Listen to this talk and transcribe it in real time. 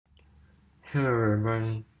Hello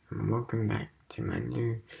everybody, and welcome back to my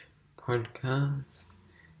new podcast.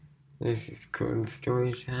 This is called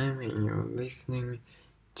StoryTime, and you're listening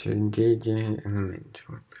to DJ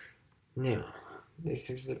Elemental. Now, this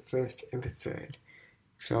is the first episode,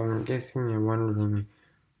 so I'm guessing you're wondering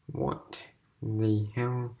what the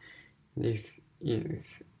hell this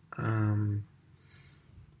is.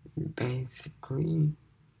 Basically,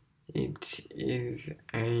 it is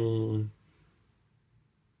a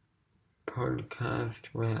podcast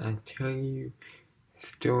where I tell you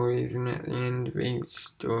stories, and at the end of each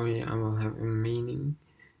story I will have a meaning.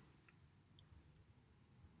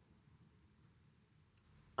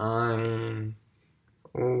 I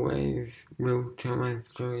always will tell my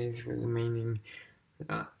stories with a meaning.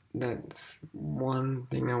 That's one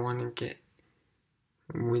thing I want to get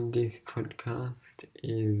with this podcast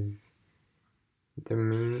is the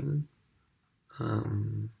meaning.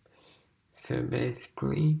 So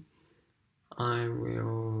basically I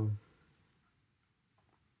will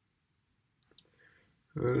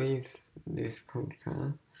release this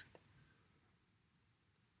podcast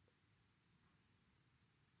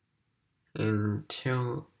and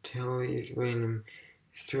tell these random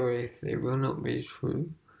stories. They will not be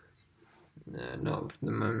true, not for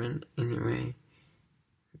the moment anyway,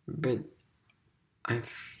 but I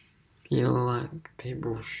feel like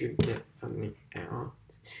people should get something out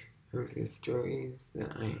of the stories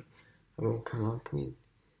that I will come up with.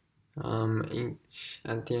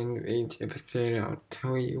 At the end of each episode I'll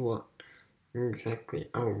tell you what exactly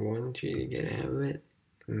I want you to get out of it,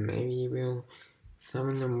 and maybe you will. Some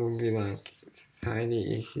of them will be like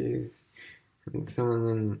society issues, and some of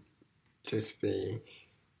them just be,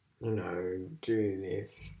 do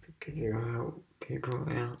this because it will help people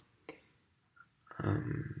out.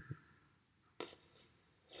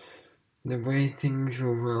 The way things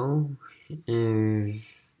will roll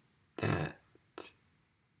is that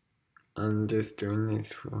I'm just doing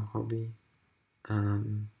this for a hobby,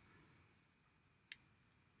 and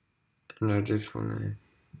I just want to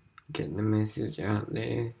get the message out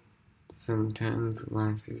there. Sometimes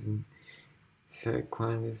life isn't so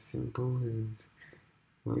quite as simple as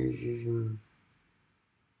roses and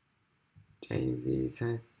daisies.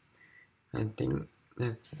 I think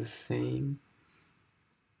that's the same.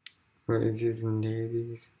 Roses and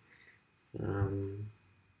daisies.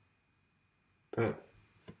 But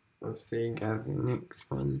I'll see you guys in the next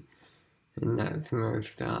one. And that's when I'll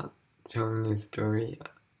start telling the story.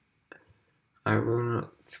 I will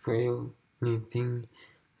not spoil anything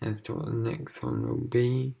as to what the next one will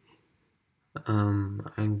be.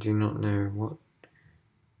 I do not know what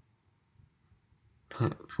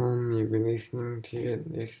platform you'll be listening to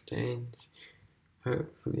at this stage.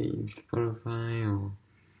 Hopefully Spotify or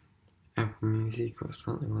Apple Music or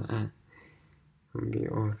something like that would be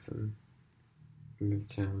awesome.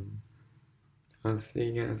 But I'll see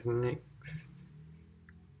you guys in the next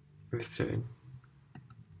episode.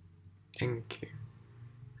 Thank you.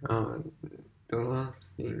 The last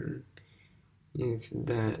thing is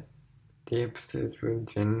that the episodes will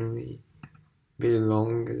generally be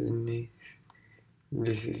longer than this.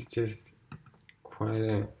 This is just quite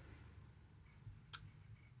a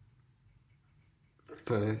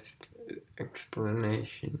first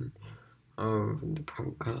explanation of the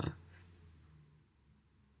podcast.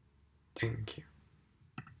 Thank you.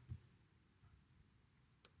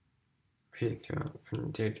 Peace out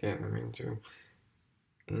from DJ Elemental.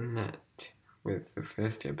 And that was the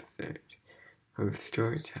first episode of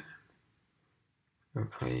StoryTime, a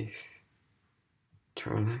place to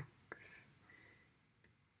relax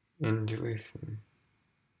and to listen.